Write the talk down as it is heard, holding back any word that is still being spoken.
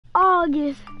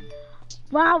August.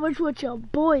 Roberts with your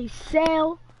boy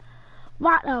Sal.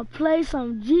 About to play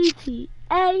some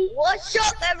GTA. What's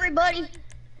up, everybody?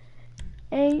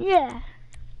 And yeah,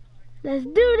 let's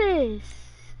do this.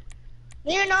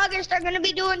 Me and August are gonna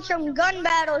be doing some gun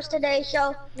battles today,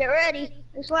 so get ready.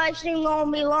 This live stream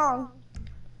won't be long.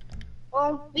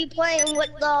 We'll be playing with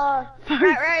the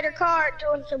Rat Rider car,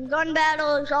 doing some gun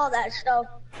battles, all that stuff.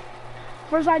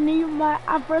 First I need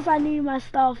my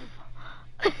stuff.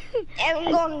 And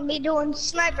we're gonna be doing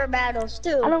sniper battles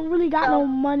too. I don't really got no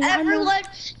money. Everyone,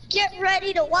 get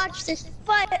ready to watch this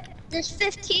fight, this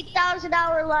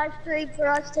 $15,000 live stream for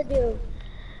us to do.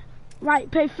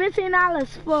 Right, pay $15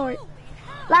 for it.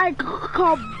 Like,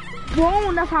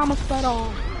 boom, that's how I'm gonna start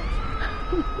off.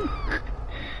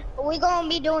 We're gonna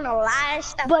be doing a lot of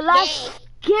stuff. But let's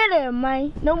get it,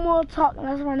 man. No more talking.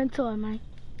 Let's run into it, man.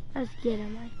 Let's get it,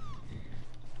 man.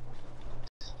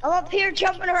 I'm up here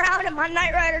jumping around in my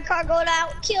Knight Rider car going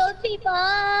out killing people.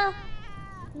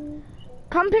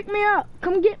 Come pick me up.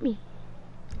 Come get me.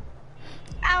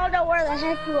 I don't know where the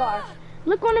heck you are.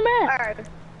 Look on the map. Alright.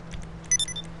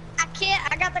 I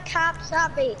can't. I got the cops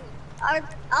on me.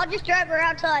 I'll just drive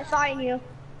around till I find you.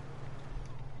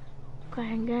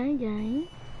 Gang, gang, gang.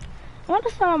 I want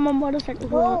to start on my motorcycle.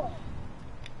 Whoa.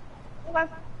 Okay.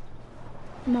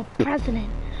 I'm a president.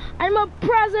 I'm a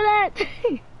president.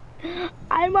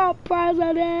 I'm a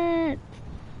president.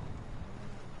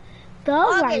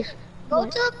 August, go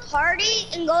to party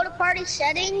and go to party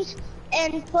settings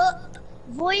and put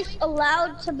voice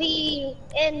allowed to be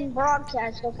in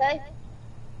broadcast, okay?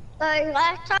 Like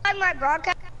last time I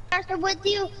broadcasted with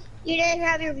you, you didn't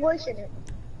have your voice in it.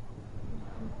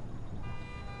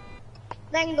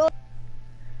 Then go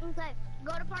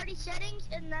to party settings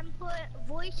and then put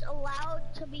voice allowed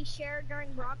to be shared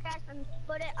during broadcast and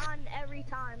put it on every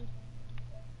time.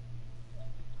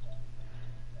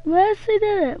 Where's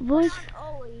it? Voice. Not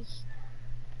always.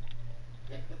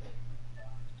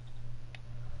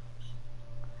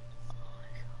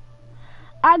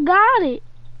 I got it.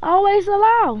 Always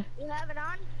allow. You have it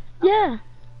on? Yeah.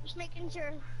 Just making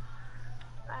sure.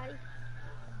 Bye.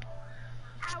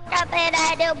 I woke up in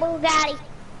a new Bugatti.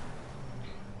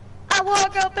 I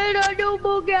woke up in a new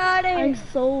Bugatti. I'm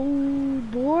so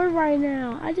bored right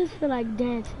now. I just feel like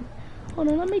dancing. Hold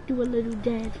on, let me do a little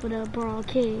dance for the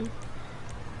broadcast.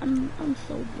 I'm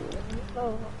so bored.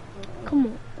 Oh. Come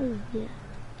on. Oh yeah.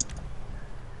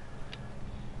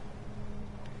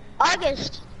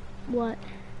 August. What?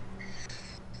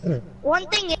 One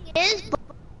thing is,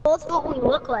 both what we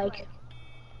look like.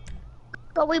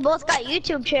 But we both got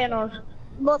YouTube channels.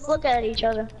 We both look at each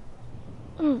other.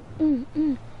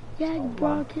 Yeah,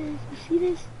 broadcast. You see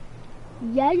this?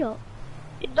 Yeah.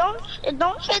 It don't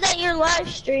say that you're live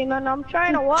streaming. I'm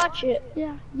trying to watch it.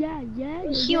 Yeah.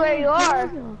 See where you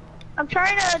are. I'm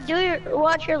trying to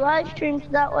watch your live streams so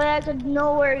that way I could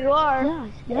know where you are.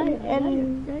 Yeah.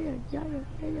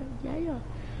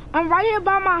 I'm right here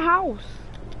by my house.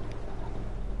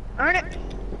 Earn it.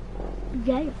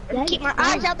 Yeah. Keep my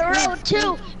eyes out the road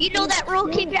too. You know that rule.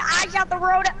 Keep your eyes out the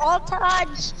road at all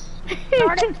times.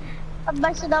 Darn it. I'm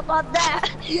messing up on that.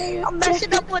 I'm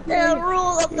messing up with the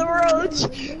rule of the roads.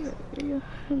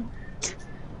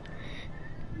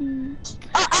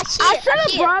 Oh, I should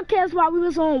have broadcast while we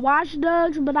was on Watch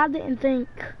Dogs, but I didn't think.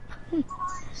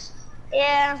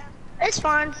 Yeah, it's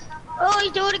fun. Oh,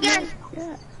 you do it again.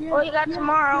 Yeah. Oh, you got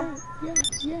tomorrow.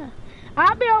 Yeah.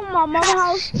 I'll be on my mama's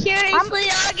house. Seriously,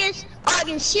 August,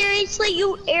 seriously,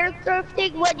 you air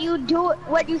thrifting when you do it,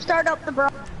 when you start up the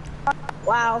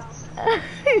Wow.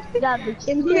 You gotta be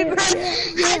kidding me, bro.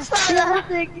 I saw that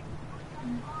thing.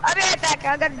 I'll be right back.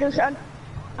 I gotta do something.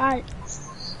 Alright.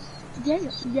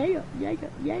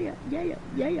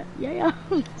 Yeah.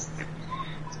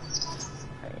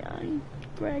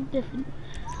 Brag different.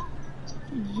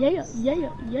 Yeah. Yeah.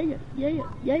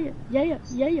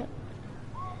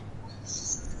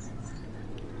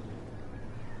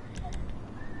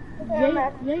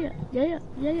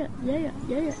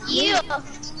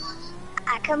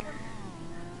 I come.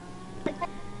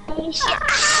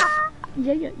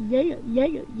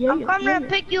 Yeah. I'm coming to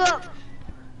pick you up.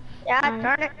 Yeah,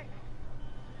 darn it.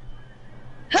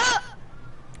 Huh.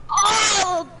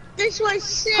 Oh, this was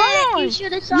sick. You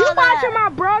should have saw that. You watching my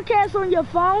broadcast on your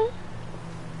phone?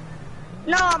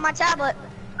 No, on my tablet.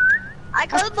 I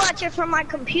could watch it from my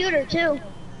computer too.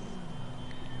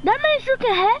 That means you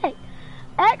can hack.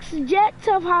 Ask Jack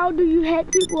Tough how do you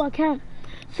hack people's account.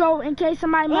 So in case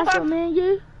somebody mess with me and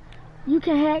you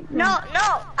can hack them. No,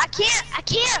 I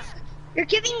can't. You're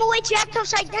giving away Jack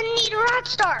Tough's identity to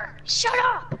Rockstar. Shut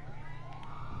up.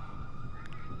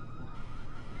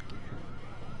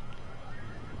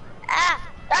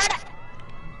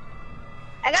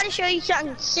 gotta show you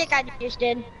something sick I just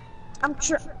did. I'm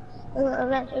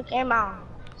okay, Mom.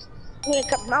 Here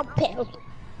comes my pal.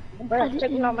 I'm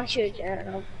taking off my shoes.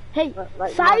 Hey,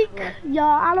 psych! Y'all,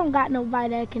 I don't got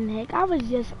nobody that can hack. I was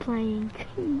just playing.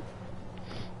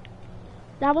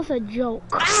 That was a joke.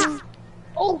 Ah!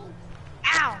 Oh!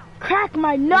 Ow! Crack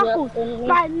my knuckles!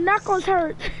 My knuckles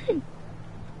hurt!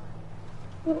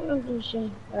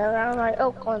 Around my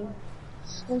Oakland.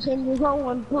 Continue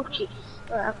going Gucci.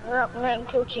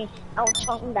 Coaching. I was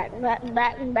talking back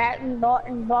and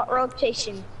bought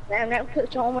rotation. And I'm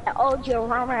on my old year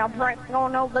around my break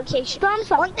on no vacation.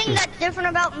 One thing that's different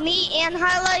about me and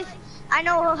High Life, I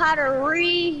know how to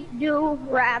redo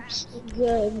raps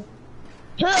good.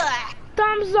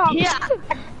 Thumbs up! Yeah,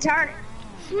 turn it.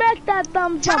 Smack that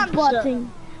thumbs up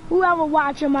button. Whoever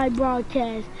watching my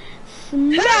broadcast,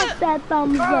 smack that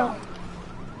thumbs up.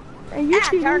 And you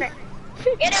can turn it.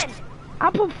 Get in.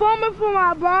 I'm performing for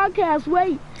my broadcast.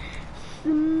 Wait.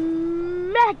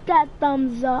 Smack that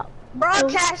thumbs up.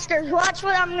 Broadcasters, watch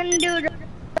what I'm gonna do to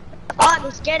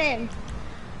August. Get in.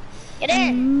 Get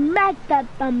in. Smack that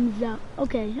thumbs up.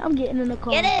 Okay, I'm getting in the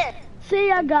car. Get in. See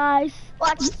ya, guys.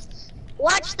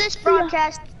 Watch this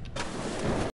broadcast.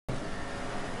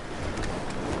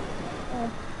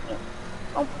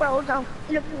 Oh, clothes on.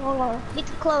 Get the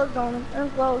clothes on them.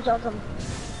 And clothes on them.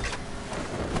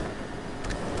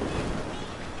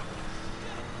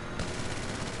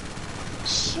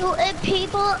 Shooting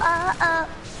people up.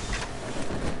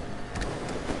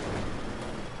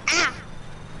 Ah!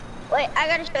 Wait, I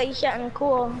gotta show you something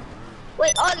cool.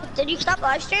 Wait, August, did you stop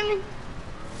live streaming?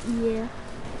 Yeah.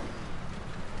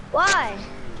 Why?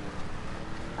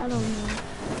 I don't know.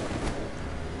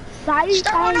 Start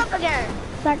one up again.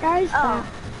 Like I stopped.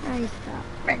 I stopped.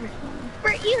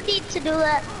 Brett, you need to do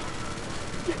that.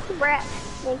 Brett.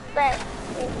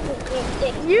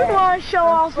 You want to show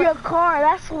off your car,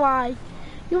 that's why.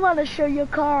 You want to show your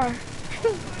car.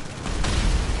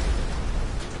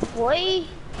 Boy,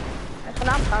 that's what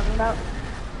I'm talking about.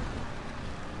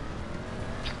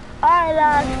 Alright,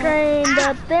 last screen,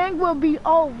 the thing will be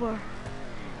over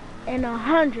in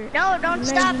 100. No, don't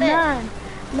stop it.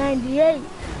 98,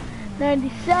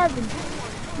 97,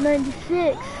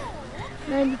 96,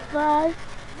 95,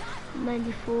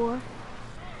 94,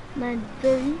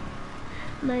 93,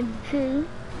 92,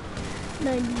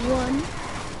 91,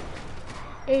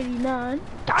 89,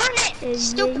 darn it!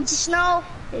 Stupid snow!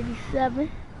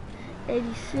 87,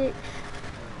 86,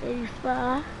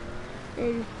 85,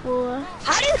 84.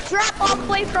 How do you drop all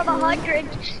the way from 100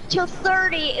 to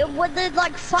 30 within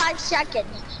like 5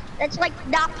 seconds? That's like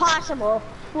not possible.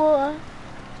 4,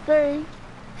 3,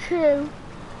 2,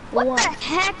 what 1. The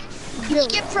heck? You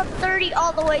skip from 30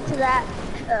 all the way to that.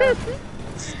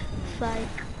 Psych.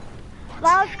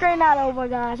 Live screen not over,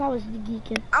 guys. I was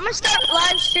geeking. I'm gonna start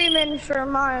live streaming for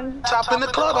mine. Top in the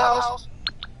clubhouse.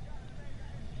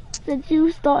 Since you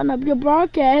starting up your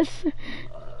broadcast.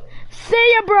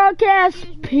 See your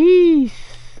broadcast.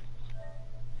 Peace.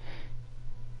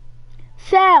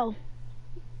 Sal.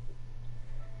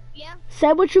 Yeah?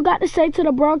 Say what you got to say to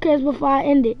the broadcast before I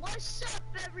end it. What's up,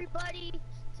 everybody?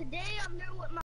 Today I'm here with my